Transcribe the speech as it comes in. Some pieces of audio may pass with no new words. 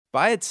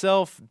By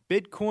itself,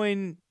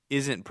 Bitcoin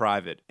isn't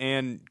private,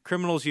 and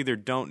criminals either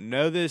don't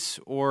know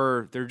this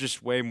or they're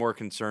just way more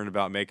concerned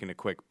about making a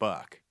quick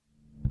buck.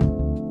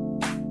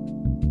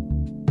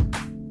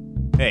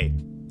 Hey,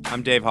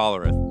 I'm Dave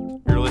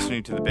Hollerith. You're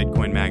listening to the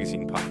Bitcoin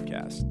Magazine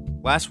podcast.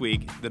 Last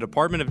week, the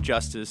Department of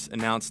Justice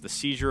announced the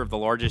seizure of the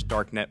largest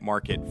darknet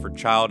market for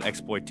child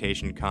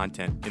exploitation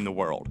content in the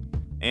world.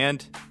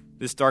 And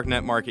this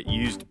darknet market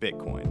used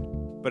Bitcoin.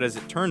 But as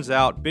it turns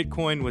out,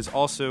 Bitcoin was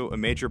also a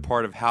major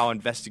part of how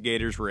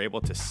investigators were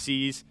able to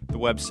seize the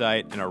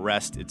website and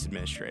arrest its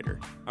administrator.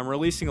 I'm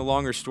releasing a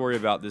longer story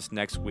about this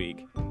next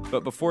week,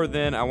 but before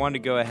then, I wanted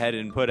to go ahead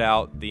and put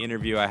out the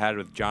interview I had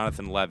with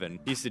Jonathan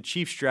Levin. He's the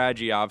Chief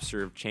Strategy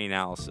Officer of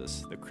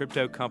Chainalysis, the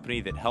crypto company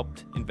that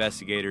helped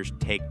investigators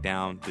take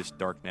down this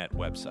darknet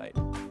website.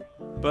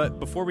 But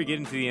before we get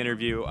into the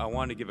interview, I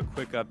want to give a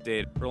quick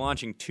update. We're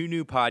launching 2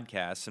 new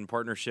podcasts in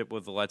partnership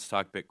with the Let's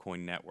Talk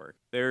Bitcoin network.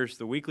 There's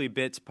the Weekly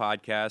Bits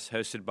podcast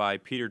hosted by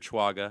Peter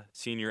Chwaga,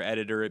 senior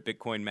editor at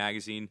Bitcoin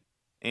Magazine,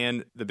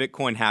 and the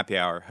Bitcoin Happy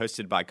Hour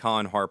hosted by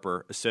Colin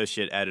Harper,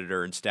 associate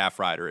editor and staff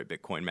writer at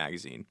Bitcoin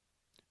Magazine.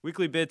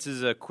 Weekly Bits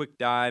is a quick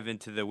dive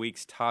into the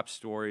week's top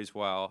stories,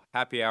 while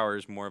Happy Hour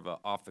is more of a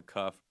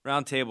off-the-cuff,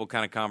 roundtable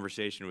kind of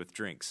conversation with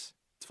drinks.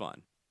 It's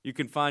fun. You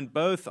can find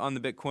both on the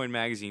Bitcoin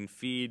Magazine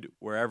feed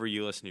wherever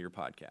you listen to your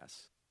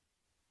podcasts.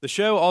 The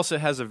show also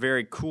has a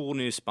very cool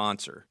new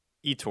sponsor,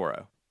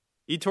 eToro.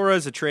 eToro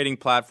is a trading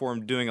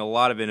platform doing a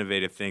lot of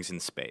innovative things in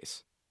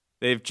space.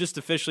 They've just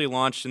officially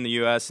launched in the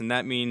US, and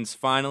that means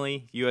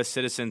finally US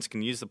citizens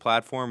can use the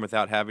platform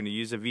without having to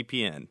use a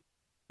VPN.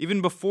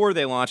 Even before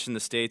they launched in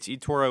the States,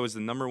 eToro is the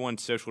 #1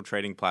 social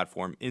trading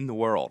platform in the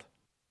world.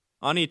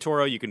 On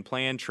eToro, you can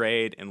plan,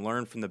 trade, and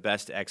learn from the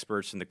best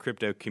experts in the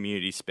crypto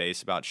community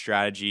space about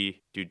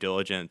strategy, due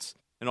diligence,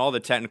 and all the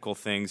technical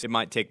things it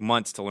might take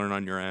months to learn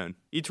on your own.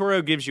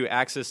 eToro gives you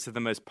access to the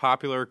most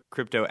popular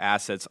crypto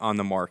assets on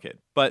the market,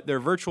 but their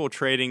virtual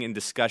trading and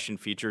discussion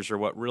features are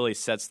what really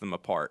sets them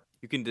apart.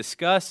 You can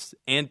discuss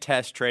and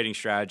test trading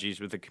strategies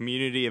with a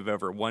community of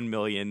over 1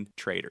 million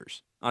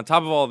traders. On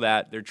top of all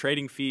that, their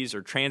trading fees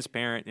are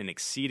transparent and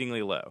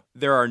exceedingly low.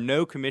 There are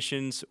no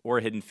commissions or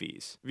hidden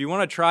fees. If you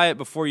want to try it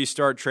before you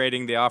start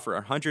trading, they offer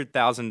a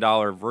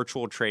 $100,000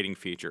 virtual trading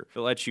feature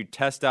that lets you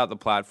test out the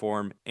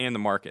platform and the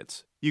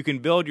markets. You can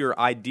build your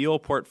ideal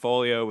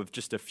portfolio with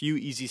just a few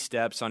easy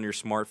steps on your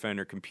smartphone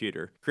or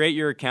computer. Create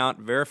your account,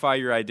 verify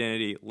your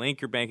identity,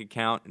 link your bank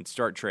account, and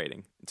start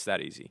trading. It's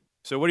that easy.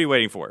 So what are you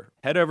waiting for?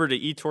 Head over to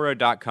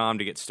eToro.com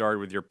to get started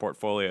with your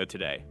portfolio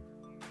today.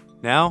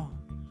 Now,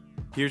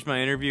 here's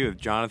my interview with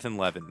Jonathan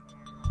Levin.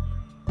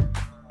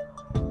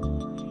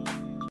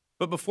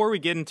 But before we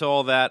get into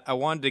all that, I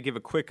wanted to give a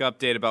quick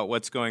update about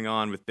what's going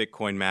on with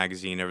Bitcoin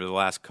Magazine over the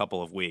last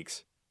couple of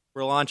weeks.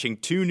 We're launching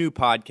 2 new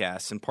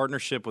podcasts in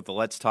partnership with the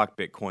Let's Talk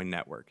Bitcoin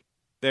network.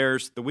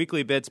 There's the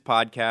Weekly Bits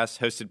podcast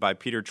hosted by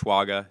Peter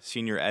Chwaga,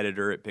 senior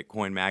editor at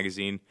Bitcoin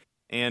Magazine,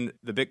 and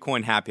the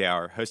Bitcoin Happy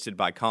Hour hosted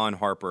by Colin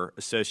Harper,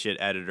 associate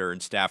editor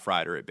and staff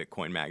writer at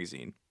Bitcoin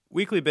Magazine.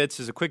 Weekly Bits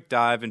is a quick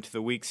dive into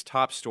the week's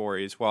top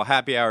stories, while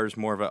Happy Hour is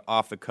more of an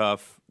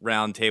off-the-cuff,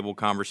 round-table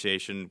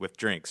conversation with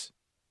drinks.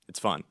 It's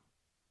fun.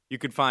 You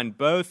can find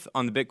both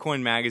on the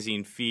Bitcoin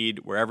Magazine feed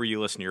wherever you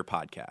listen to your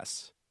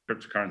podcasts.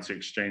 Cryptocurrency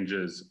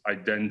exchanges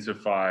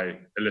identify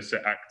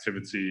illicit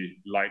activity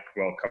like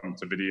Welcome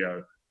to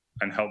Video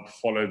and help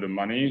follow the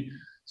money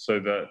so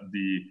that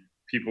the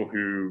people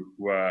who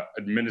were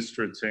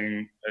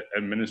administrating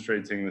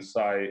the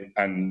site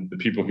and the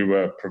people who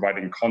were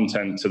providing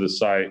content to the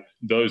site,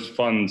 those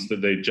funds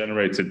that they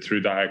generated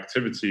through that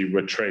activity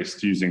were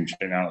traced using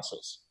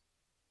Chainalysis.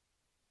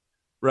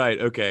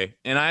 Right, okay.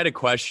 And I had a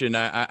question.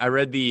 I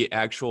read the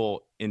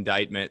actual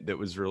indictment that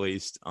was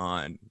released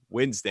on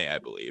Wednesday, I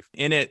believe.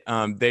 In it,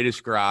 they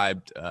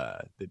described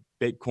that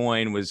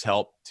Bitcoin was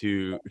helped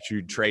to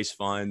trace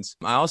funds.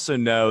 I also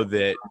know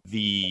that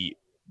the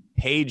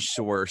page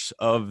source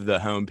of the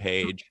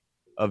homepage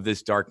of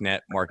this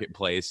darknet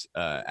marketplace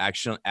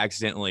actually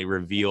accidentally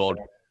revealed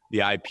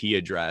the IP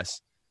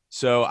address.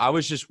 So I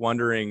was just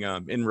wondering,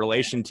 in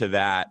relation to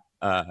that,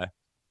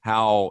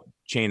 how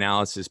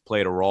Chainalysis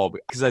played a role,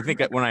 because I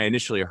think when I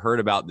initially heard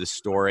about this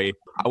story,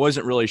 I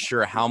wasn't really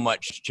sure how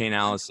much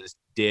Chainalysis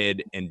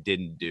did and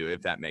didn't do,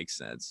 if that makes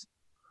sense.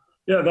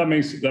 Yeah, that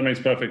makes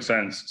perfect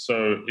sense.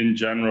 So in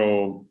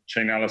general,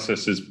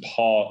 Chainalysis is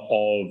part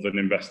of an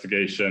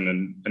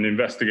investigation, and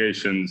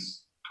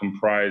investigations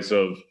comprise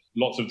of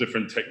lots of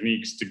different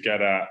techniques to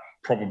get at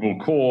probable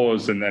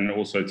cause and then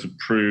also to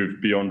prove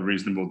beyond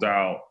reasonable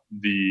doubt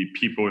the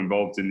people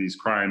involved in these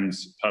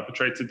crimes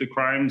perpetrated the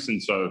crimes.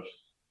 And so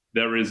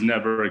there is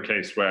never a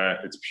case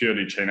where it's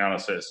purely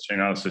Chainalysis.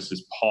 Chainalysis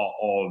is part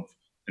of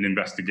an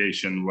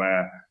investigation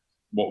where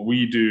what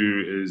we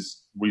do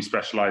is we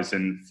specialize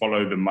in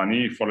follow the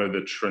money, follow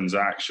the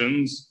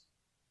transactions,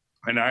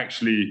 and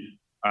actually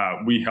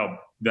we help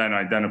then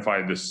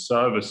identify the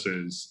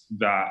services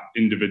that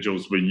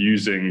individuals were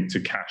using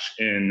to cash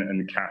in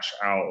and cash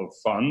out of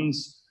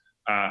funds.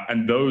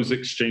 And those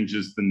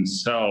exchanges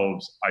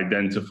themselves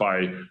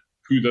identify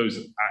who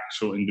those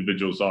actual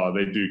individuals are.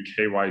 They do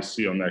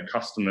KYC on their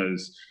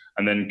customers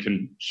and then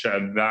can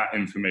share that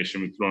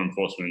information with law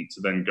enforcement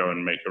to then go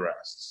and make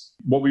arrests.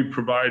 What we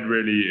provide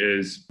really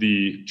is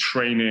the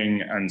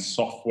training and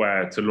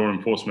software to law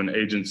enforcement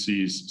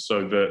agencies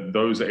so that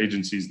those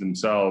agencies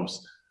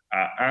themselves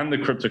and the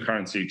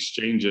cryptocurrency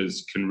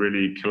exchanges can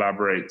really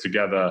collaborate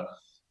together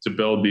to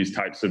build these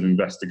types of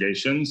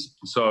investigations.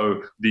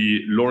 So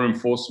the law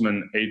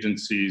enforcement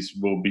agencies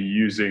will be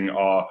using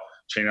our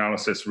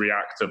Chainalysis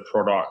Reactor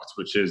product,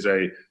 which is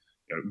a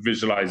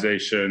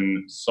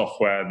visualization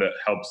software that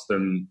helps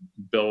them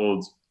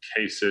build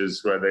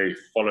cases where they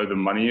follow the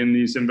money in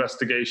these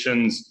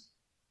investigations.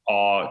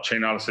 Our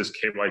Chainalysis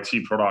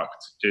KYT product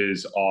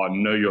is our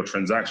Know Your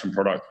Transaction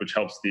product, which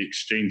helps the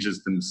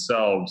exchanges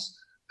themselves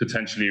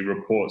potentially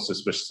report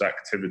suspicious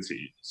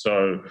activity.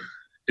 So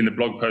in the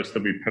blog post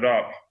that we put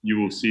up, you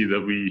will see that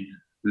we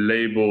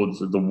labeled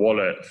the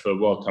wallet for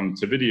Welcome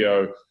to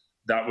Video.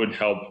 That would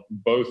help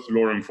both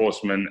law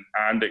enforcement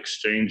and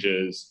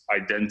exchanges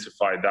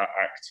identify that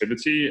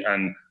activity,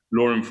 and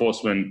law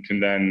enforcement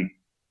can then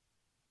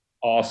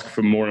ask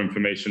for more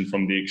information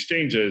from the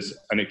exchanges,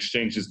 and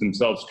exchanges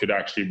themselves could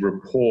actually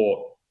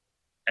report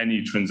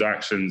any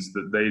transactions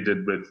that they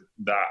did with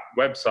that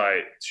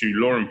website to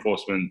law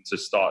enforcement to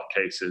start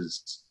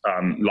cases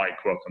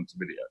like Welcome to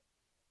Video.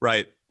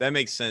 Right. That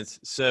makes sense.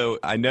 So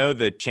I know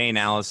the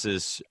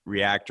Chainalysis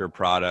Reactor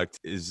product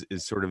is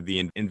sort of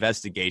the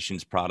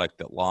investigations product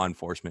that law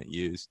enforcement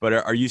use. But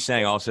are you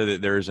saying also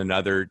that there's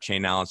another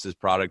Chainalysis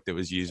product that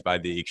was used by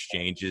the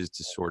exchanges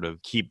to sort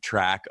of keep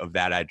track of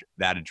that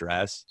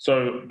address?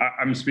 So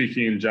I'm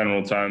speaking in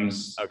general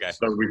terms. Okay.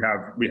 So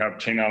we have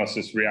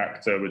Chainalysis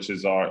Reactor, which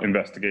is our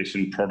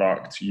investigation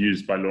product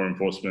used by law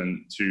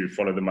enforcement to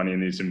follow the money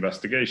in these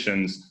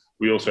investigations.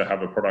 We also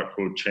have a product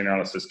called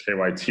Chainalysis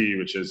KYT,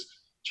 which is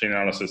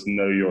Chainalysis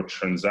Know Your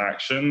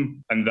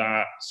Transaction, and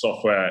that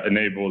software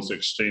enables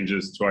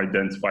exchanges to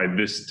identify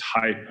this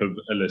type of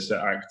illicit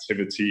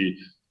activity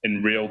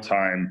in real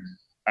time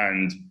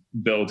and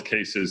build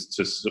cases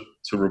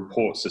to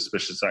report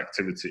suspicious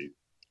activity.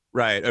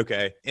 Right.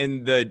 Okay.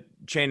 In the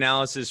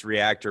Chainalysis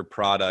Reactor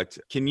product,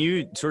 can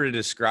you sort of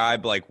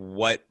describe like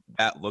what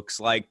that looks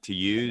like to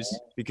use?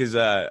 Because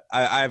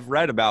I've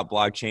read about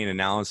blockchain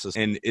analysis,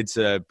 and it's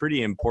a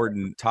pretty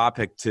important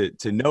topic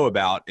to know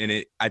about.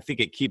 And I think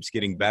it keeps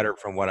getting better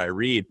from what I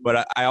read,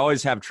 but I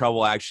always have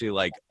trouble actually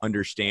like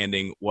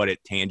understanding what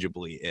it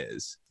tangibly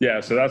is.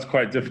 Yeah. So that's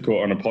quite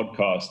difficult on a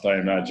podcast, I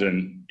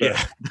imagine.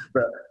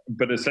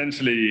 But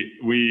essentially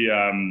we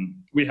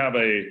have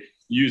a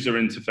user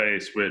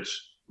interface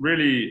which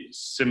really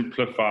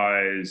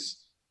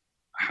simplifies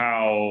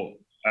how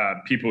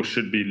people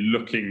should be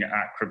looking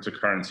at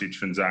cryptocurrency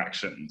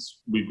transactions.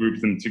 We group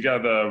them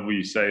together.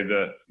 We say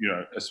that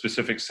a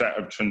specific set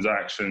of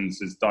transactions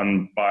is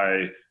done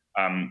by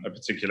a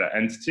particular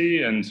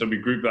entity, and so we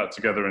group that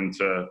together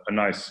into a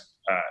nice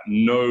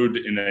node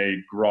in a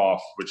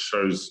graph, which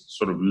shows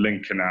sort of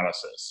link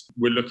analysis.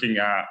 We're looking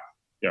at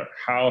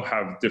how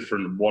have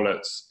different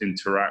wallets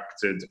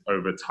interacted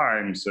over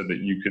time, so that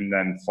you can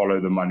then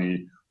follow the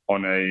money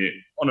on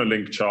a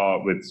link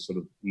chart with sort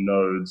of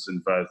nodes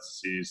and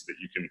vertices that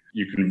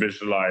you can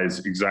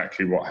visualize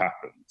exactly what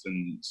happened.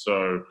 And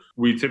so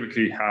we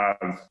typically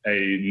have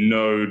a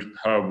node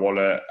per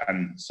wallet,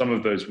 and some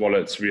of those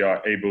wallets we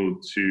are able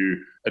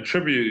to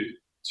attribute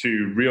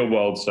to real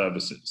world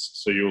services.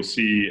 So you'll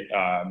see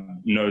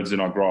nodes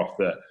in our graph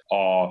that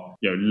are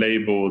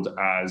labeled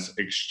as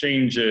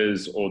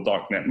exchanges or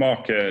darknet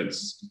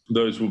markets.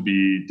 Those will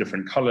be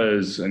different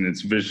colors, and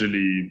it's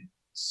visually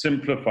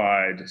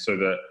simplified so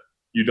that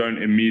you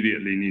don't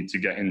immediately need to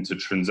get into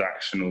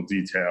transactional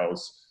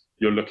details.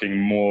 You're looking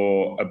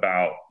more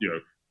about,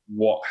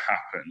 what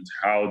happened?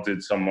 How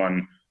did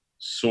someone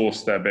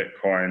source their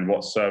Bitcoin?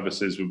 What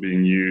services were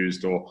being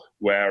used, or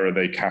where are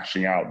they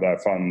cashing out their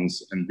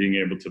funds? And being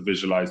able to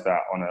visualize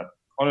that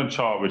on a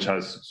chart which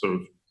has sort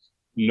of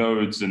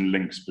nodes and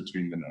links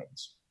between the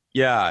nodes.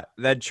 Yeah,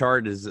 that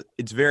chart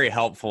it's very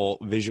helpful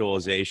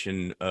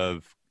visualization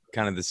of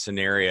kind of the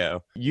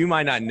scenario. You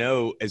might not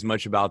know as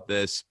much about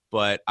this,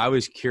 but I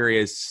was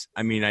curious.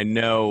 I mean, I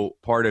know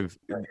part of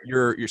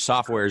your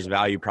software's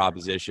value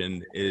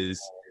proposition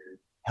is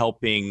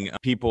helping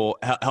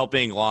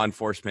law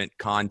enforcement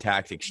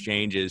contact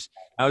exchanges.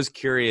 I was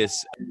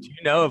curious, do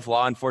you know if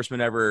law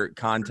enforcement ever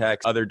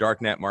contacts other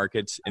darknet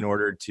markets in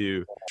order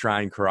to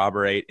try and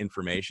corroborate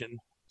information?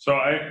 So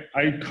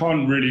I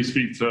can't really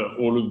speak to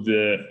all of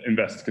the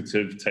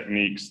investigative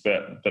techniques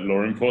that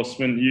law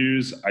enforcement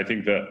use. I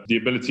think that the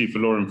ability for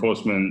law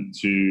enforcement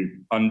to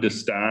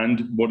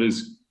understand what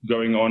is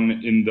going on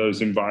in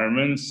those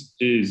environments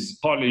is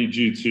partly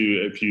due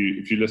to, if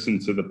you listen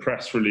to the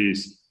press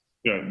release,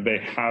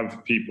 they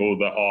have people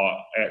that are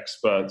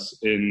experts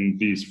in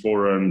these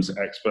forums,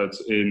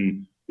 experts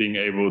in being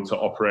able to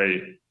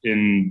operate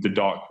in the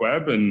dark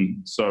web.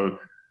 And so,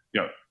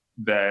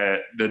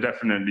 there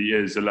definitely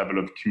is a level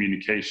of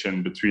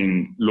communication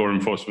between law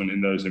enforcement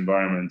in those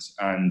environments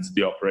and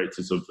the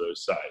operators of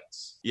those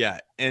sites. Yeah.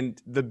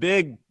 And the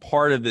big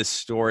part of this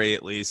story,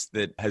 at least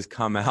that has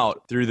come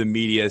out through the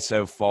media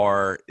so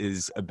far,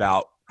 is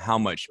about how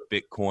much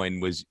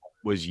Bitcoin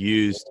was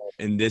used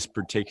in this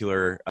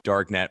particular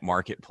darknet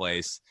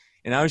marketplace.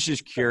 And I was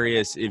just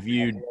curious if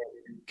you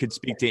could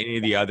speak to any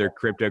of the other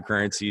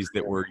cryptocurrencies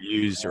that were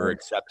used or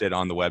accepted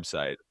on the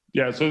website.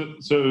 Yeah, so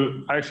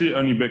actually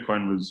only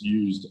Bitcoin was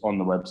used on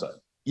the website.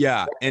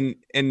 Yeah,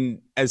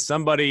 and as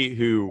somebody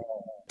who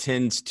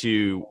tends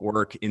to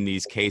work in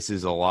these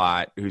cases a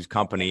lot, whose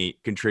company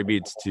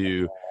contributes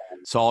to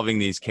solving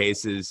these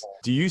cases,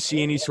 do you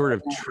see any sort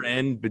of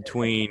trend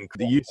between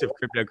the use of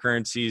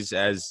cryptocurrencies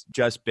as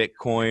just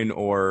Bitcoin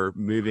or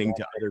moving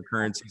to other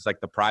currencies like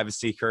the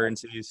privacy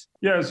currencies?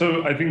 Yeah,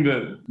 so I think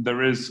that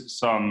there is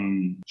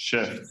some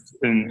shift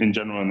in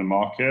general in the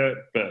market,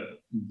 but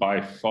by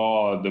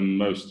far the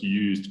most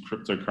used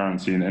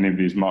cryptocurrency in any of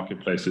these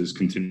marketplaces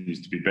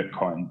continues to be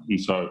Bitcoin.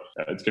 And so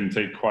it's going to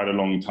take quite a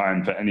long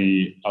time for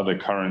any other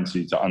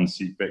currency to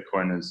unseat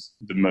Bitcoin as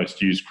the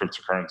most used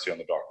cryptocurrency on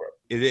the dark web.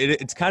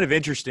 It's kind of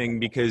interesting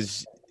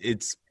because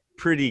it's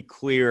pretty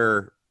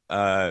clear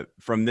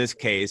from this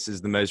case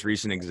is the most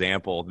recent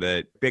example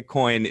that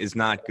Bitcoin is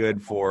not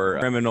good for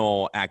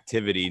criminal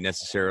activity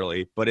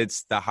necessarily, but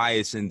it's the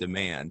highest in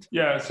demand.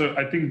 Yeah, so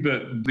I think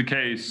that the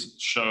case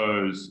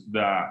shows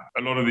that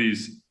a lot of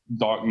these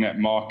darknet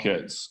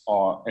markets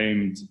are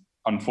aimed,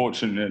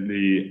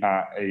 unfortunately,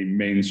 at a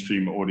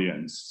mainstream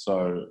audience.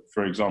 So,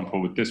 for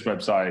example, with this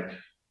website,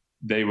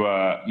 they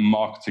were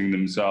marketing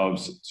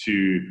themselves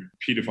to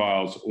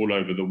pedophiles all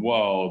over the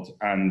world.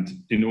 And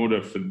in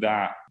order for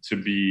that to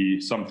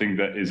be something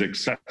that is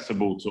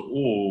accessible to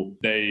all,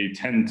 they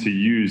tend to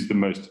use the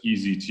most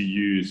easy to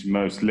use,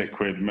 most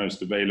liquid,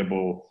 most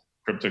available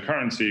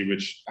cryptocurrency,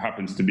 which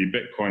happens to be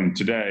Bitcoin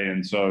today.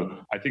 And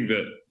so I think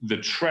that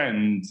the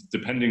trend,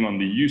 depending on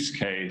the use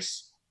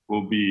case,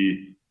 will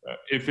be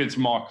if it's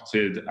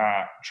marketed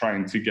at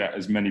trying to get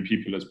as many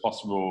people as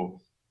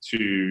possible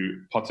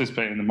to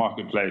participate in the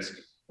marketplace,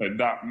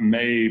 that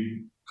may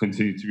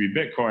continue to be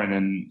Bitcoin,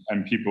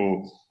 and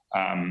people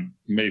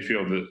may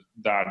feel that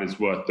that is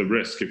worth the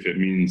risk if it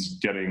means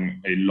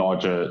getting a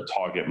larger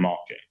target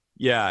market.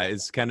 Yeah,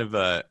 it's kind of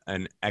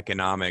an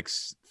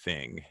economics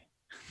thing.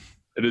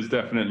 It is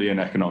definitely an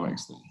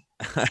economics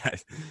thing.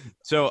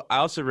 So I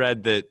also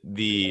read that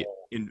the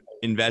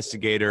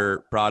investigator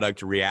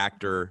product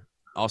Reactor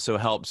also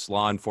helps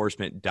law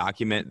enforcement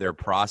document their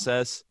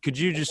process. Could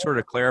you just sort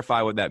of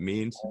clarify what that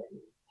means?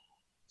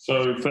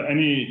 So for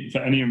any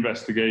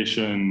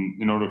investigation,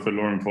 in order for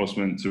law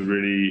enforcement to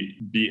really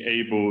be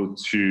able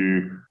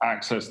to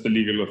access the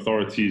legal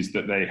authorities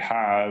that they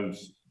have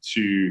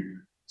to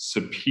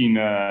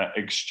subpoena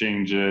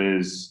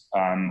exchanges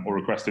or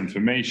request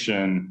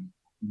information,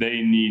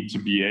 they need to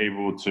be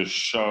able to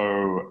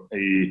show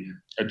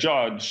a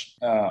judge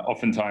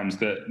oftentimes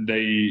that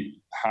they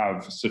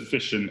have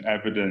sufficient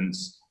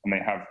evidence and they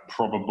have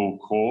probable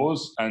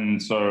cause.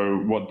 And so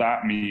what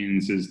that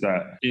means is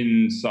that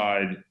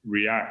inside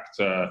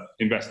Reactor,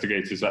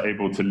 investigators are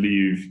able to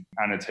leave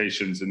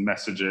annotations and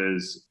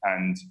messages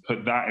and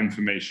put that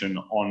information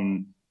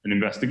on an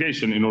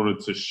investigation in order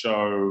to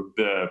show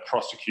the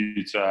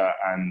prosecutor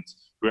and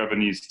whoever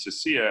needs to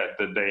see it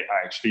that they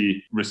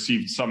actually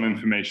received some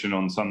information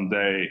on some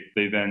day.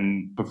 They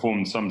then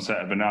performed some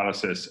set of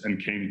analysis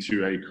and came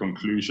to a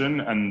conclusion.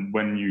 And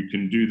when you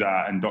can do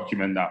that and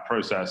document that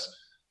process,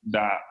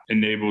 that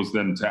enables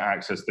them to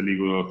access the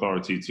legal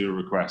authority to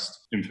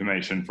request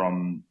information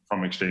from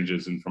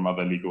exchanges and from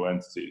other legal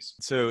entities.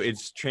 So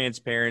it's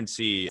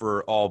transparency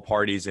for all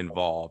parties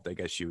involved, I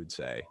guess you would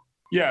say.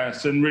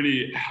 Yes, and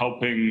really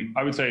helping,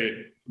 I would say,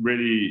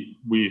 really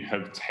we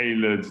have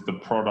tailored the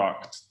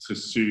product to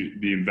suit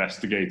the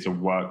investigator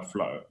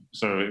workflow.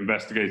 So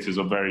investigators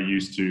are very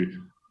used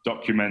to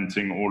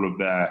documenting all of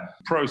their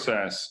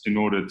process in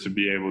order to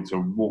be able to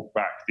walk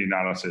back the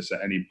analysis at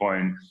any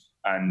point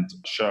and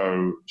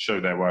show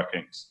their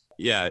workings.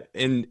 Yeah,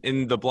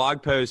 in the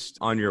blog post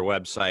on your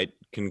website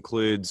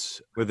concludes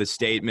with a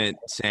statement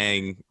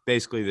saying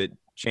basically that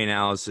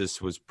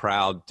Chainalysis was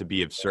proud to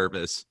be of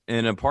service.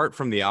 And apart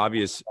from the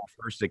obvious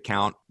first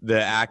account,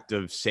 the act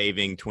of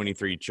saving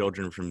 23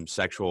 children from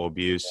sexual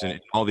abuse and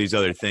all these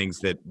other things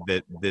that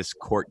this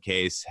court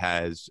case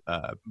has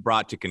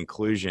brought to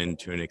conclusion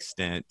to an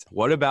extent,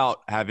 what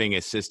about having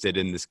assisted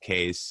in this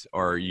case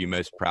are you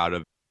most proud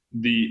of?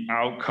 The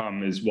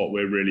outcome is what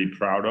we're really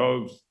proud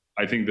of.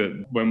 I think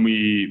that when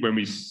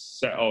we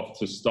set off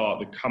to start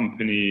the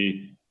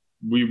company,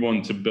 we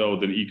want to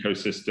build an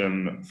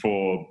ecosystem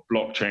for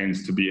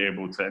blockchains to be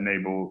able to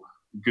enable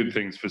good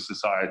things for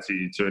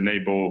society, to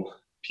enable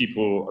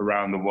people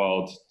around the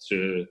world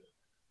to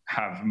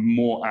have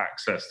more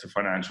access to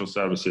financial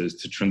services,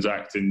 to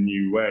transact in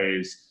new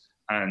ways.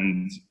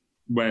 And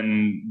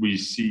when we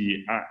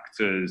see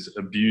actors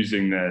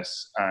abusing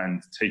this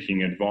and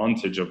taking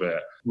advantage of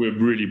it, we're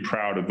really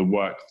proud of the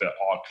work that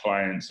our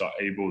clients are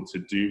able to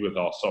do with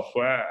our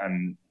software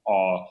and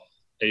are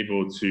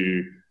able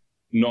to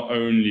not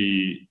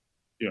only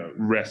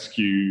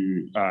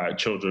rescue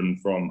children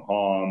from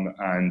harm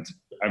and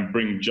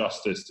bring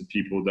justice to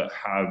people that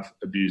have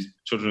abused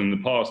children in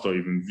the past or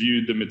even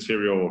viewed the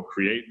material or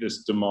create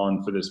this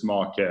demand for this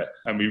market.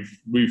 And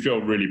we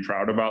feel really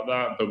proud about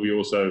that, but we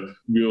also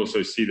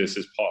see this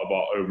as part of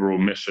our overall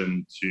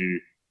mission to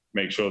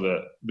make sure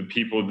that the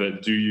people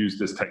that do use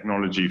this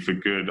technology for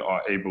good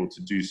are able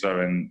to do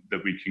so, and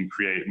that we can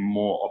create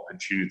more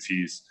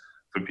opportunities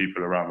for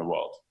people around the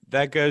world.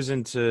 That goes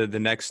into the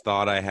next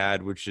thought I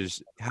had, which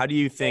is, how do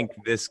you think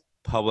this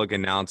public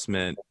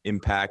announcement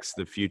impacts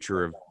the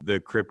future of the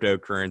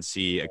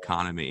cryptocurrency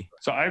economy?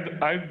 So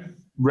I've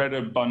read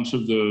a bunch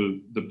of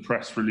the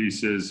press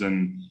releases,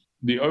 and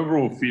the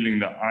overall feeling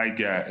that I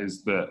get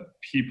is that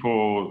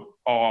people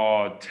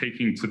are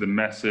taking to the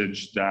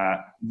message that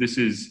this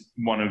is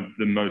one of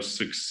the most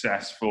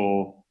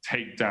successful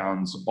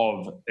takedowns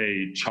of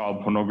a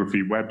child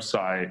pornography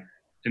website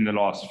in the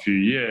last few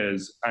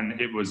years, and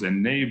it was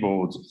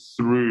enabled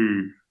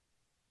through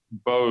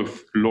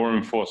both law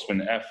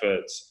enforcement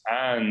efforts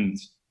and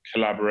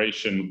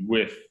collaboration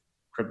with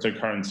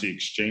cryptocurrency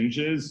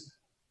exchanges.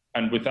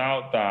 And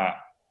without that,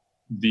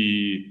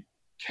 the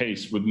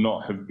case would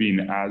not have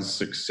been as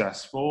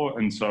successful.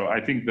 And so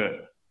I think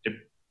that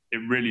it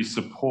really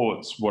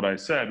supports what I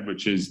said,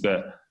 which is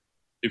that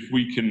if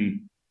we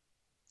can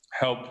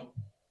help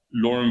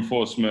law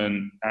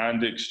enforcement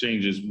and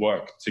exchanges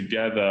work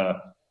together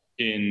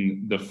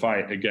in the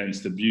fight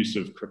against abuse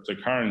of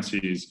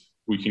cryptocurrencies,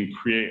 we can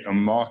create a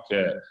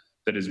market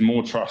that is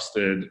more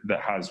trusted,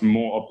 that has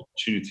more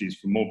opportunities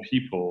for more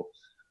people.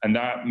 And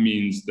that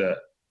means that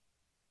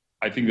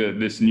I think that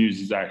this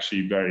news is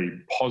actually very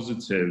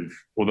positive,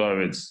 although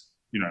it's,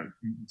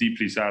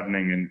 deeply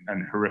saddening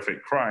and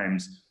horrific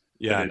crimes.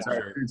 Yeah,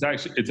 it's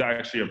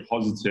actually a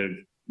positive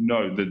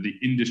note that the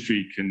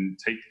industry can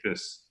take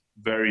this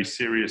very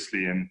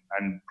seriously and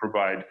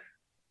provide,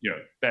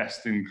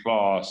 best in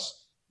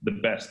class, the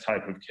best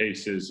type of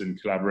cases in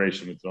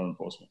collaboration with law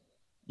enforcement.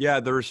 Yeah,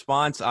 the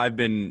response I've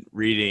been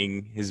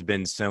reading has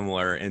been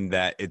similar in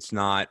that it's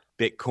not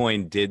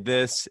Bitcoin did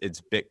this,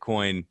 it's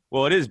Bitcoin.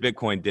 Well, it is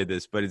Bitcoin did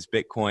this, but it's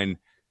Bitcoin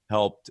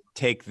helped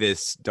take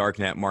this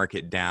darknet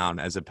market down,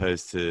 as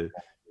opposed to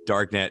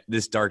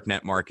this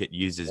darknet market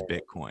uses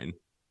Bitcoin.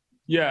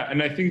 Yeah,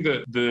 and I think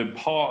that the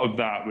part of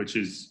that which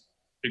is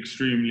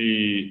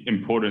extremely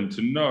important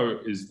to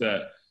note is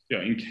that,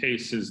 in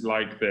cases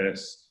like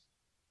this,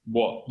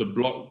 what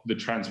the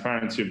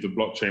transparency of the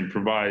blockchain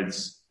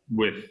provides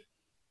with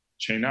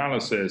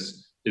Chainalysis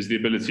is the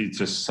ability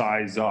to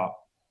size up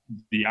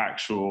the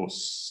actual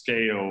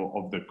scale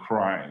of the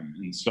crime.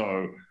 And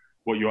so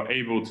what you're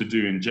able to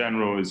do in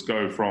general is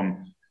go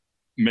from,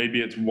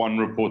 maybe it's one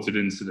reported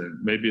incident,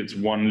 maybe it's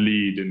one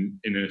lead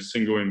in a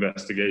single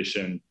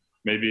investigation,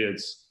 maybe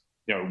it's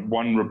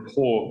one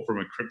report from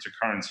a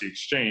cryptocurrency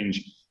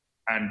exchange,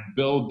 and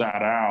build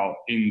that out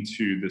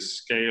into the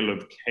scale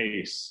of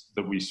case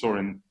that we saw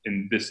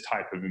in this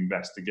type of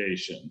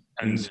investigation.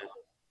 And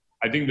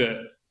I think that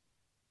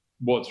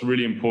what's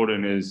really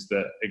important is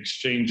that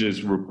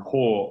exchanges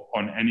report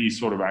on any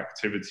sort of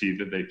activity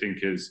that they think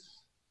is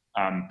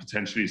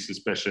potentially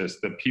suspicious,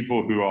 that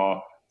people who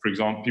are, for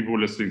example, people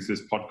listening to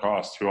this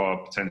podcast who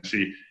are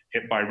potentially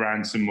hit by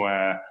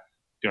ransomware,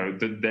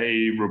 that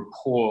they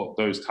report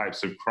those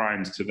types of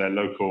crimes to their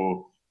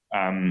local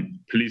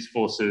police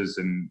forces,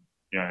 and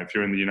if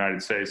you're in the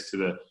United States, to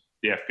the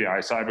FBI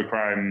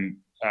Cybercrime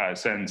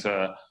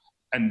Center.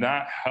 And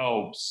that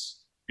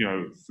helps,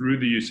 through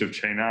the use of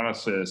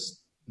Chainalysis,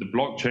 the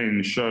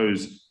blockchain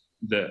shows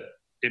that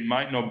it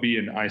might not be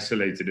an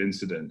isolated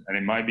incident, and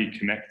it might be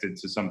connected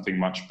to something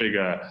much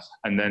bigger.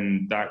 And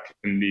then that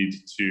can lead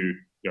to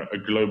a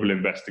global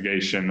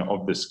investigation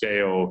of the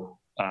scale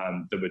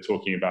that we're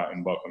talking about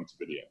in Welcome to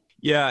Video.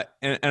 Yeah,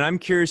 and I'm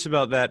curious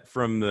about that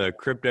from the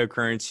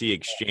cryptocurrency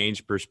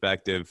exchange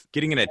perspective.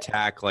 Getting an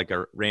attack like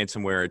a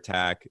ransomware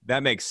attack,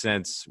 that makes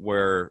sense,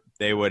 where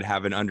they would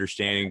have an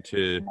understanding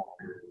to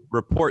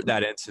report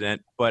that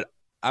incident. But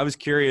I was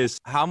curious,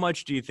 how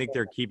much do you think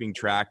they're keeping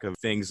track of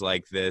things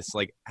like this?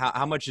 Like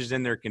how much is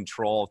in their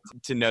control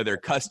to know their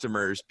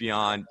customers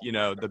beyond,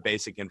 the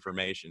basic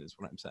information is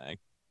what I'm saying.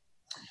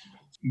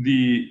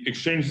 The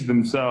exchanges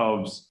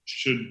themselves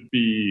should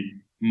be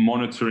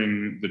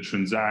monitoring the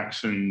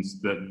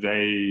transactions that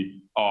they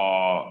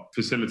are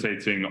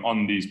facilitating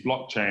on these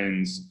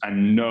blockchains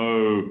and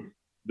know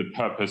the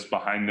purpose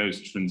behind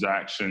those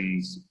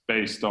transactions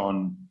based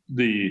on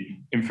the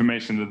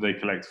information that they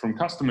collect from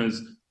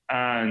customers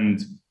and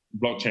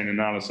blockchain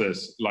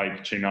analysis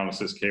like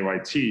Chainalysis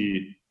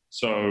KYT.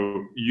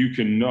 So you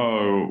can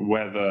know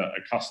whether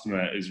a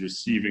customer is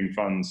receiving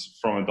funds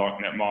from a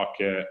darknet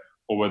market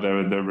or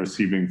whether they're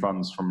receiving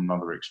funds from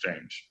another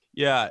exchange.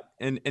 Yeah.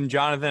 And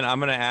Jonathan, I'm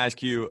going to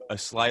ask you a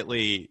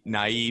slightly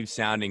naive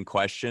sounding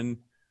question,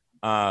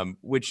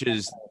 which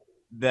is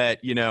that,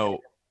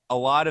 a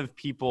lot of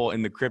people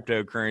in the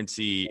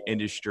cryptocurrency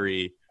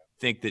industry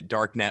think that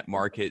darknet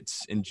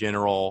markets in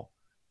general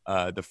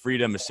the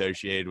freedom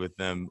associated with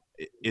them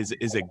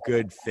is a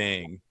good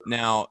thing.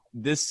 Now,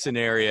 this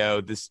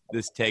scenario, this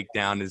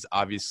takedown is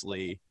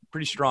obviously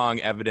pretty strong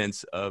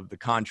evidence of the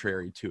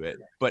contrary to it.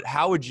 But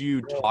how would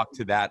you talk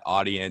to that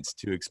audience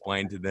to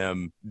explain to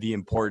them the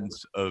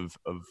importance of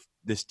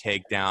this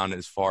takedown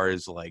as far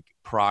as like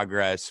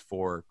progress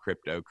for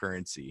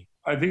cryptocurrency?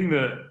 I think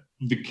that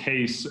the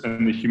case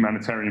and the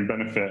humanitarian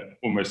benefit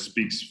almost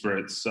speaks for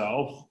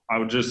itself. I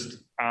would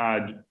just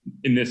add,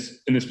 in this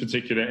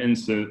particular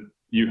instance,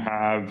 you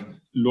have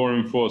law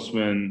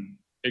enforcement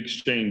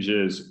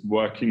exchanges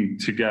working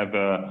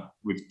together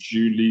with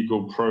due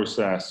legal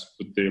process,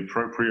 with the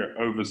appropriate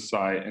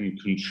oversight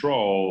and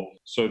control,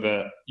 so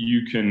that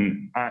you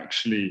can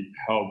actually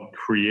help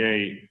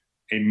create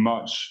a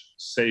much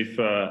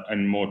safer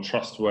and more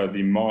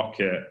trustworthy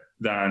market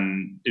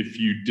than if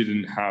you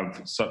didn't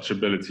have such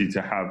ability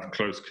to have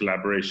close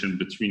collaboration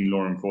between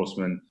law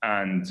enforcement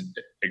and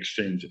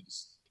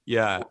exchanges.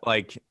 Yeah,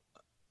 like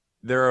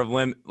there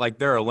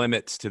are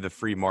limits to the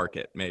free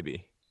market,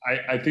 maybe.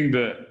 I think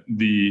that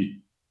the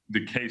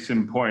case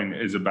in point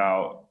is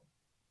about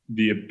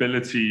the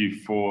ability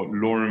for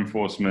law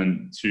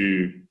enforcement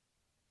to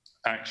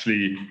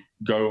actually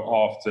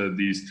go after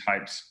these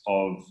types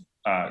of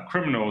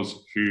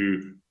criminals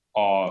who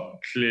are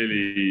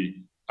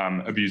clearly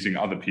abusing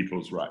other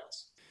people's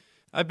rights.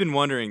 I've been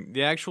wondering,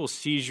 the actual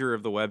seizure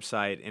of the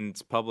website and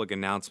its public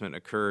announcement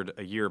occurred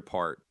a year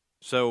apart.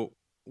 So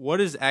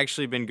what has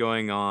actually been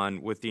going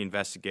on with the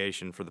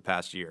investigation for the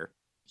past year?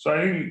 So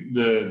I think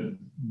the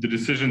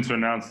decision to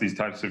announce these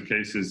types of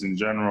cases in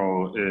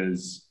general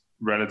is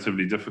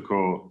relatively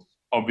difficult.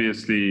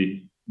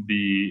 Obviously,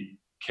 the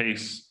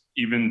case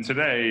even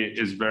today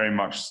is very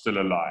much still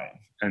alive,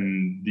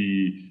 and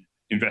the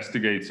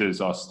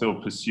investigators are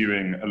still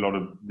pursuing a lot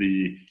of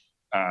the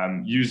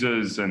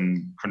users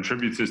and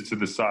contributors to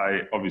the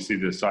site. Obviously,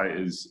 the site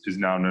is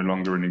now no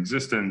longer in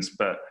existence,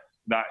 but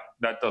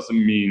that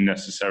doesn't mean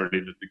necessarily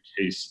that the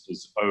case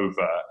is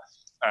over.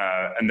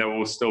 And there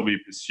will still be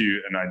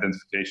pursuit and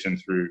identification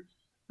through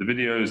the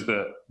videos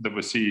that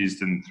were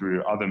seized and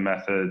through other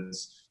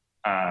methods,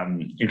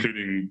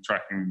 including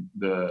tracking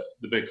the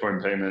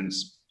Bitcoin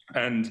payments.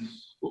 And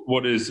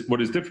what is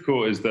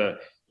difficult is that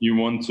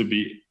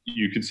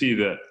you could see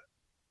that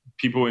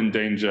people in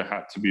danger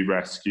had to be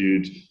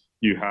rescued.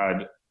 You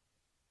had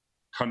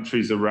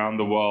countries around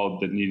the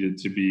world that needed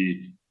to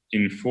be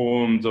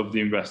informed of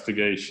the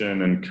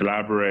investigation and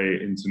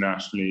collaborate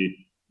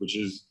internationally, which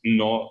is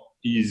not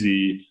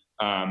easy.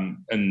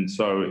 And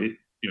so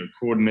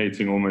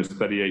coordinating almost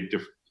 38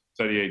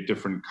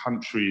 different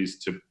countries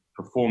to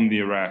perform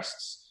the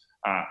arrests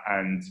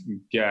and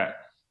get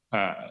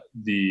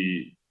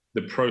the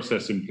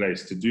process in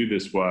place to do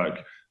this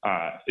work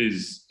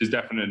is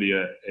definitely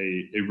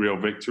a real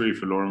victory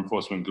for law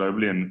enforcement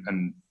globally,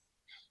 and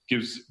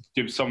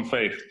gives some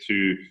faith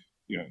to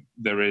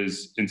there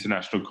is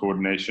international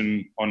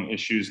coordination on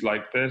issues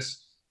like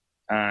this.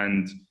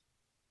 And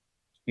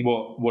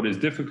what is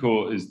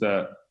difficult is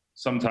that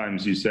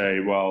sometimes you say,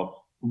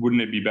 well,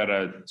 wouldn't it be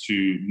better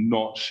to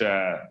not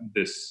share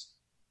this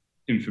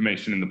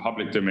information in the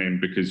public domain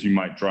because you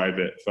might drive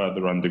it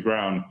further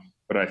underground?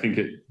 But I think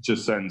it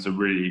just sends a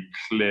really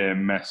clear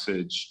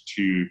message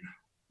to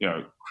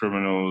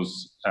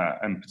criminals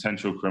and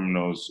potential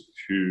criminals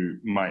who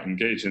might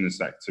engage in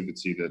this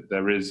activity that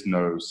there is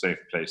no safe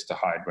place to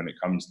hide when it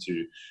comes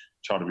to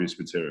child abuse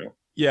material.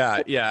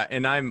 Yeah,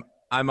 and I'm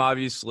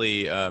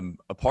obviously a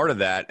part of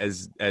that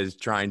as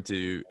trying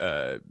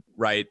to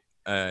write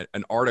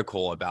an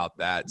article about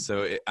that.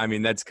 So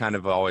that's kind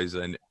of always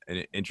an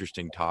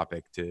interesting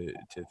topic to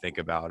think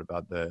about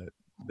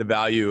the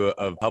value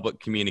of public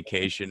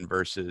communication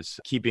versus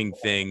keeping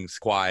things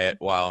quiet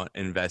while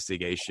an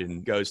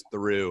investigation goes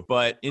through.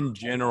 But in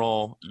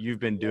general,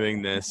 you've been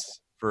doing this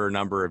for a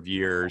number of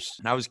years.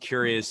 And I was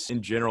curious,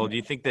 in general, do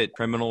you think that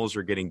criminals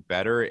are getting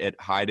better at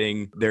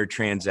hiding their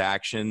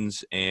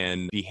transactions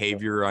and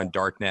behavior on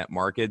darknet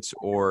markets,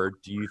 or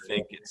do you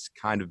think it's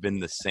kind of been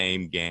the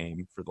same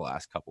game for the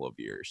last couple of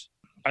years?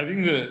 I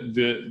think that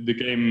the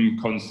game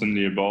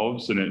constantly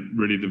evolves, and it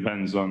really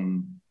depends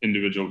on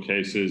individual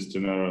cases to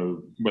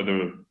know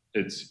whether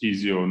it's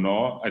easy or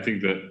not. I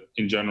think that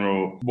in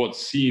general,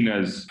 what's seen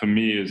as, for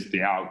me, is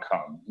the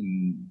outcome.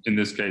 In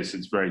this case,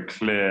 it's very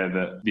clear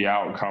that the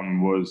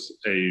outcome was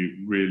a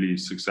really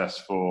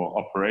successful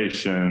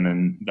operation.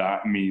 And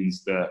that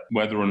means that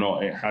whether or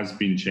not it has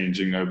been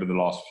changing over the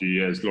last few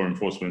years, law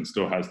enforcement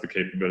still has the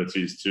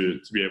capabilities to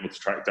be able to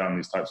track down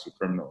these types of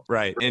criminals.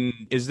 Right. And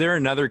is there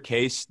another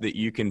case that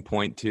you can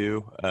point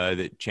to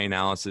that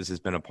Chainalysis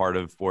has been a part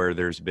of where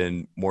there's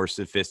been more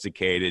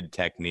sophisticated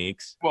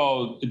techniques?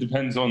 Well, it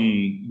depends on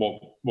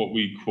what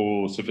we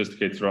call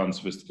sophisticated or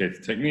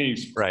unsophisticated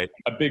techniques. Right.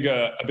 A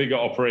bigger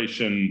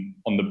operation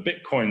on the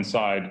Bitcoin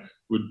side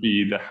would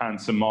be the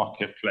Hansa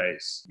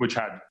Marketplace, which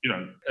had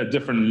a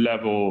different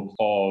level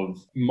of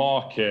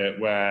market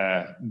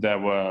where there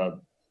were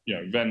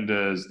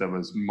vendors, there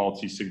was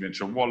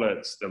multi-signature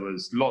wallets, there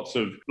was lots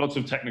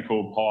of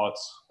technical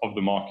parts of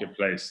the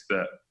marketplace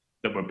that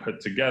that were put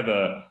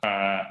together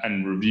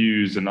and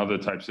reviews and other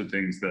types of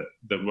things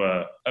that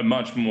were a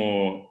much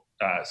more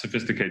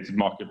sophisticated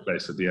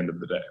marketplace at the end of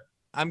the day.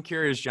 I'm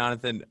curious,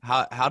 Jonathan,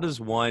 how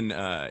does one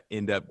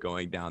end up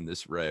going down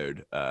this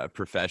road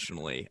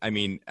professionally? I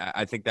mean,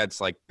 I think that's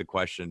like the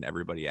question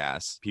everybody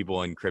asks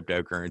people in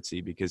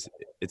cryptocurrency, because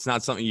it's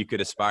not something you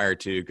could aspire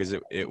to because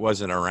it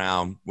wasn't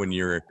around when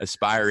you're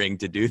aspiring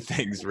to do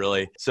things,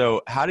 really.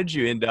 So how did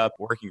you end up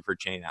working for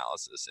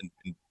Chainalysis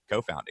and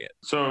co-founding it?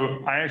 So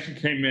I actually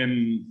came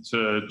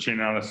into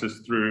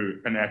Chainalysis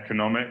through an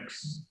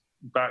economics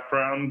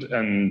background,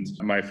 and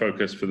my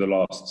focus for the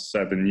last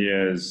 7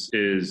 years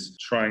is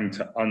trying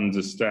to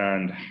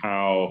understand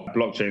how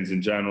blockchains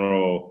in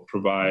general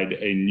provide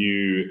a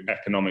new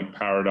economic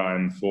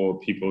paradigm for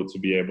people to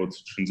be able to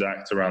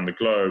transact around the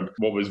globe.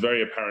 What was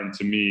very apparent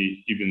to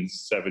me even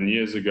 7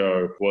 years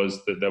ago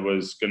was that there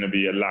was going to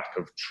be a lack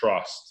of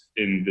trust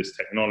in this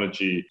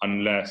technology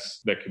unless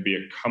there could be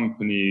a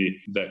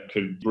company that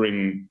could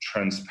bring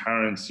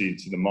transparency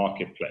to the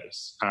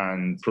marketplace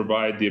and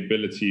provide the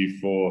ability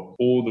for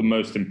all the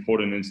most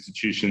important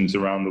institutions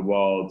around the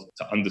world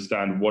to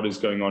understand what is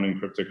going on in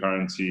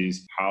cryptocurrencies,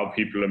 how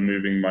people are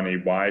moving money,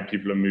 why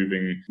people are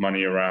moving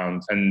money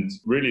around. And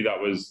really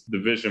that was the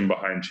vision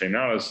behind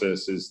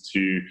Chainalysis, is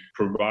to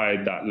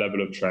provide that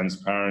level of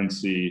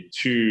transparency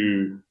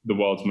to the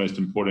world's most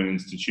important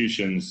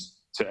institutions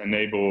to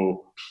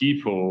enable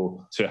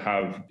people to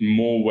have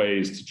more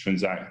ways to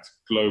transact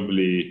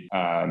globally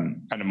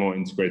and a more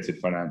integrated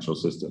financial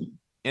system.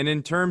 And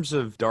in terms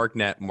of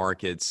darknet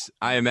markets,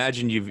 I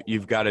imagine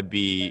you've got to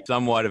be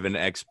somewhat of an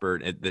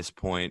expert at this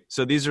point.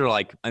 So these are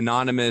like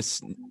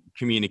anonymous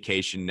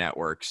communication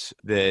networks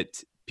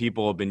that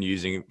people have been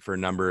using for a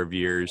number of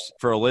years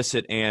for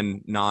illicit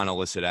and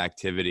non-illicit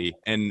activity.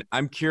 And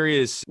I'm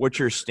curious what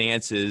your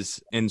stance is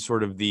in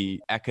sort of the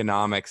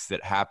economics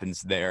that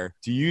happens there.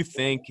 Do you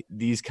think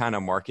these kind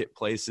of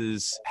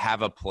marketplaces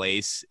have a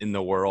place in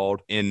the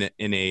world in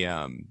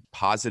a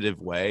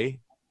positive way?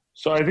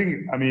 So I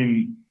think,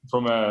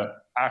 from an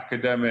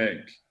academic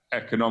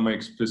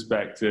economics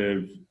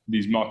perspective,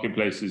 these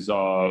marketplaces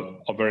are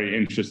very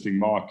interesting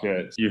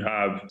markets. You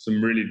have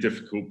some really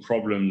difficult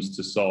problems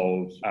to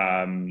solve.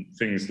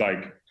 Things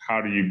like,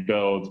 how do you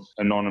build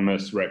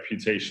anonymous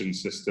reputation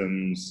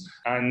systems?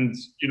 And,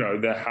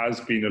 there has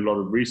been a lot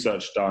of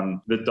research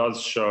done that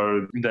does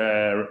show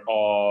there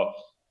are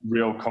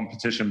real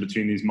competition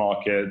between these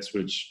markets,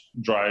 which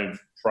drive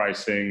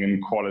pricing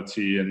and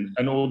quality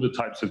and all the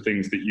types of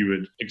things that you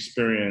would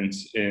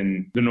experience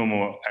in the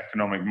normal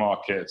economic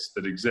markets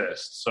that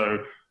exist. So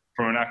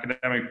from an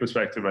academic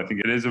perspective, I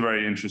think it is a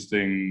very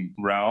interesting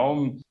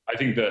realm. I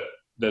think that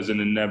there's an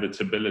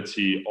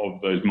inevitability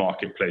of those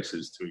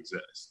marketplaces to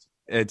exist.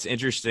 It's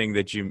interesting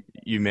that you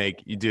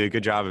do a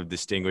good job of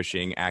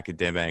distinguishing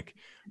academic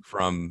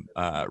from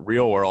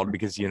real world,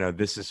 because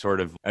this is sort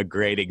of a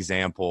great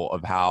example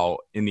of how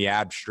in the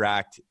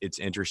abstract it's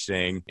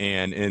interesting,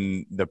 and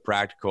in the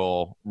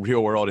practical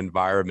real world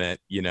environment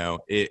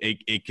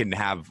it can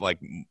have like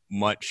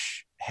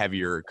much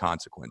heavier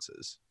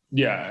consequences.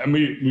 Yeah, and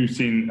we've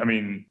seen,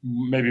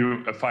 maybe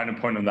a final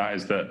point on that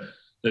is that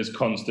there's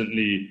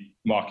constantly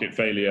market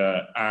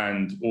failure,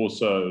 and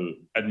also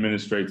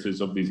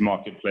administrators of these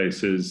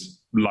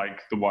marketplaces,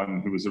 like the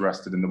one who was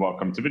arrested in the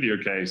Welcome to Video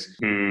case,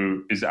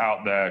 who is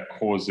out there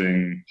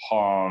causing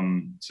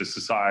harm to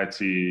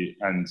society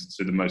and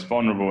to the most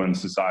vulnerable in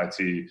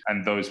society,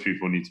 and those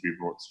people need to be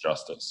brought to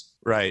justice.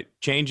 Right.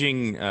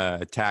 Changing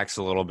tacks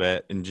a little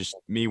bit, and just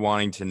me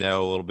wanting to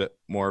know a little bit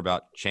more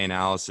about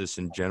Chainalysis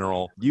in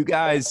general. You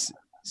guys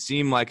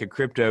seem like a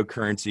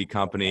cryptocurrency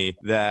company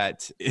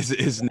that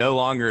is no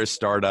longer a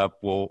startup,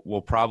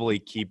 will probably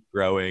keep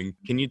growing.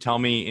 Can you tell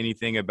me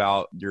anything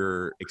about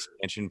your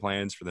expansion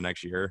plans for the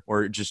next year,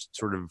 or just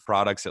sort of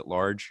products at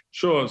large?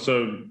 Sure.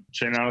 So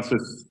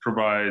Chainalysis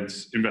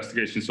provides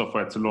investigation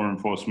software to law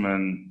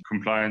enforcement,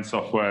 compliance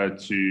software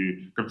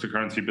to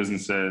cryptocurrency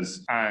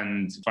businesses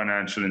and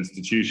financial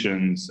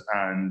institutions.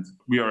 And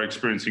we are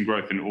experiencing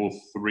growth in all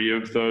three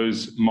of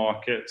those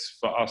markets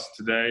for us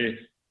today.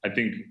 I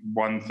think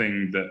one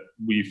thing that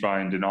we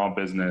find in our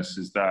business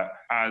is that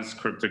as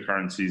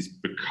cryptocurrencies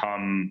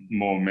become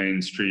more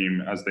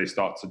mainstream, as they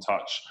start to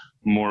touch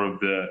more of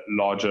the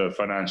larger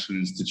financial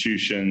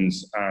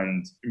institutions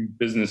and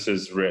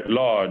businesses writ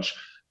large,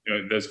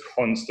 there's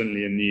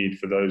constantly a need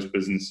for those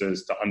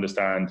businesses to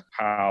understand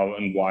how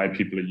and why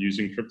people are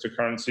using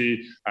cryptocurrency.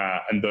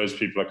 And those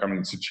people are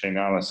coming to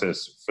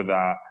Chainalysis for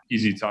that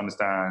easy to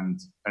understand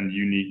and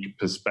unique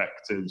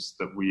perspectives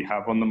that we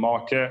have on the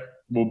market.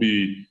 We'll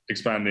be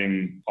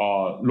expanding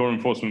our law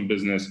enforcement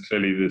business.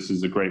 Clearly, this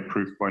is a great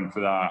proof point for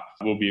that.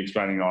 We'll be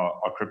expanding our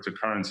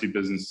cryptocurrency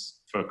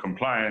business for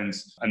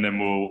compliance. And then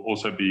we'll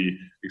also be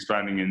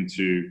expanding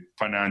into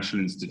financial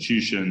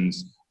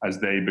institutions as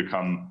they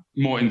become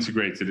more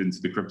integrated into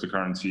the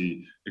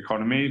cryptocurrency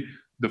economy.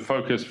 The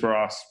focus for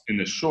us in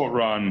the short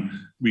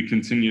run, we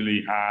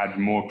continually add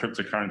more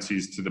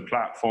cryptocurrencies to the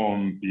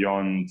platform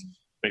beyond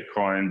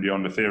Bitcoin,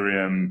 beyond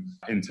Ethereum,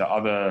 into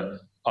other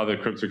other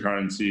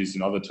cryptocurrencies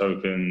and other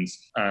tokens.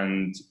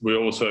 And we're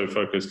also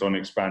focused on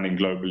expanding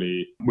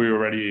globally. We're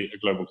already a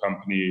global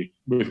company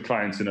with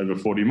clients in over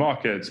 40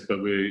 markets,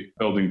 but we're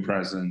building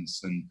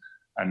presence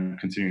and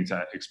continuing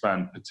to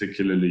expand,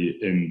 particularly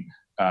in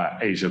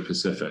Asia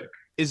Pacific.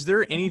 Is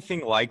there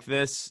anything like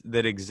this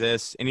that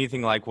exists,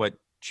 anything like what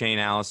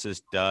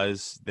Chainalysis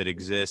does that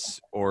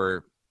exists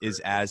or is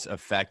as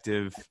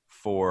effective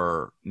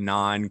for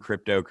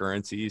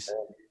non-cryptocurrencies?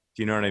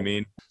 Do you know what I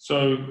mean?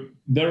 So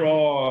there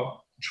are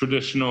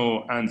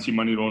traditional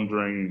anti-money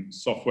laundering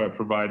software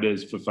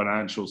providers for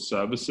financial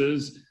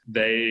services.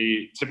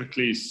 They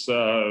typically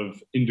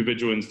serve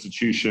individual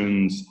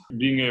institutions,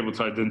 being able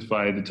to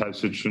identify the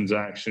types of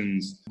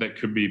transactions that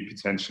could be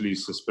potentially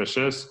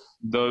suspicious.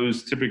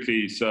 Those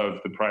typically serve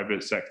the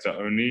private sector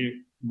only.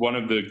 One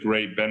of the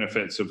great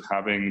benefits of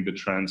having the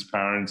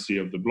transparency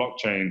of the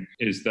blockchain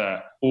is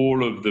that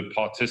all of the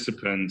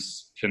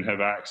participants can have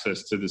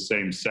access to the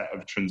same set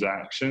of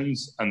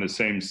transactions and the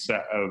same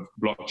set of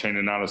blockchain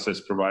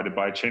analysis provided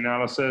by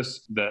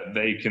Chainalysis, that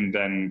they can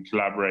then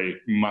collaborate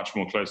much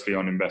more closely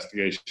on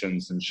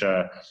investigations and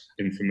share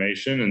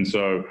information. And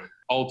so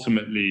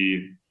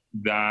ultimately,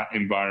 that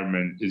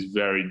environment is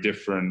very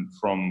different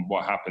from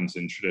what happens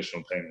in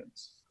traditional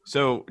payments.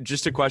 So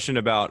just a question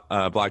about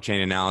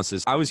blockchain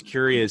analysis. I was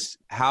curious,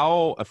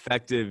 how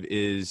effective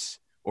is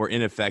or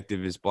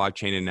ineffective is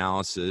blockchain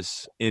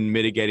analysis in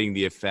mitigating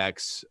the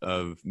effects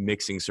of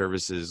mixing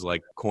services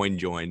like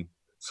CoinJoin?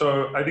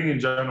 So I think in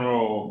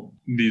general,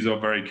 these are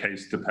very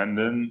case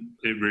dependent.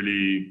 It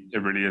really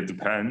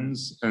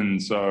depends.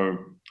 And so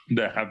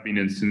there have been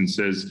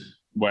instances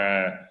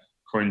where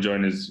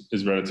CoinJoin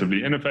is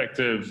relatively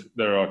ineffective.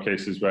 There are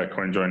cases where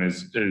CoinJoin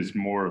is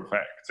more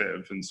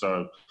effective. And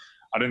so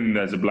I don't think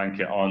there's a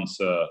blanket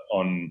answer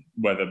on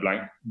whether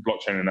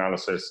blockchain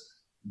analysis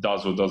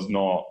does or does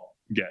not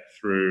get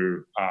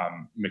through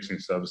mixing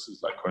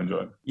services like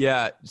CoinJoin.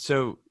 Yeah.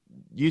 So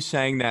you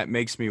saying that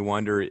makes me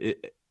wonder,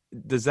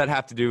 does that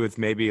have to do with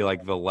maybe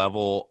like the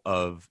level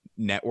of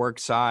network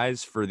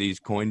size for these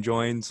coin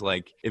joins?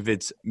 Like if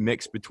it's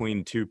mixed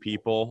between 2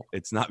 people,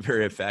 it's not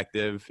very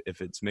effective.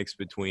 If it's mixed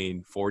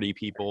between 40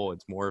 people,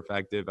 it's more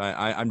effective.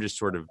 I'm just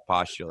sort of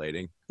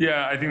postulating.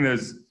 Yeah, I think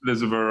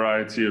there's a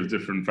variety of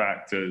different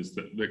factors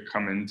that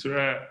come into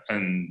it.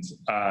 And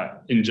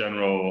in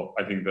general,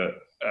 I think that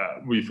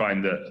we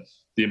find that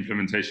the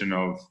implementation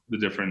of the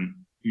different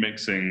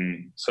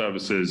mixing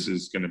services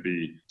is going to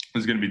be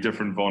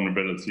different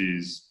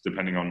vulnerabilities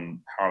depending on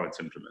how it's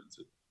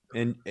implemented.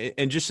 And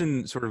just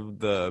in sort of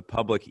the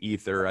public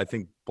ether, I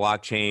think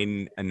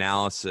blockchain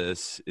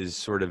analysis is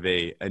sort of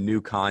a new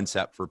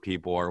concept for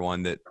people, or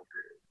one that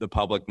the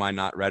public might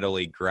not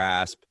readily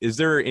grasp. Is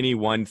there any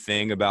one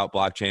thing about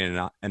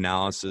blockchain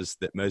analysis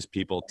that most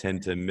people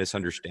tend to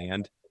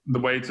misunderstand? The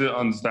way to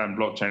understand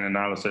blockchain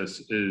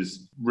analysis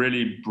is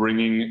really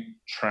bringing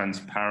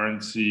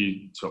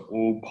transparency to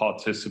all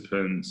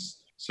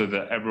participants so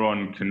that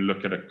everyone can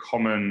look at a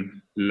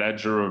common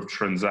ledger of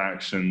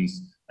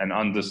transactions and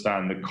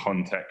understand the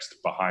context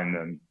behind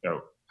them,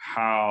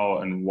 how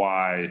and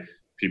why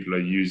people are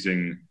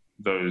using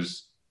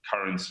those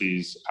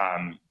currencies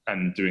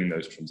and doing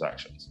those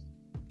transactions.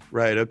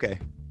 Right. Okay.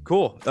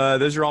 Cool.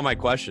 Those are all my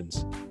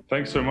questions.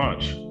 Thanks so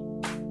much.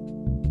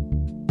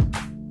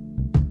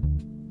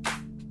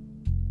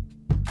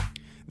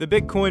 The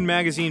Bitcoin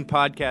Magazine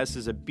podcast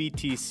is a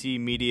BTC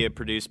Media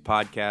produced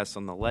podcast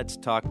on the Let's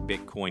Talk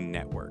Bitcoin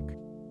network.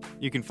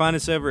 You can find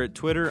us over at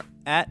Twitter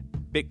at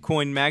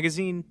Bitcoin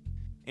Magazine,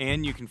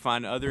 and you can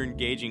find other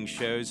engaging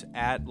shows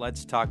at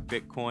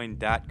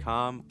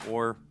letstalkbitcoin.com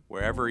or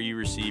wherever you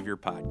receive your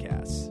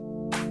podcasts.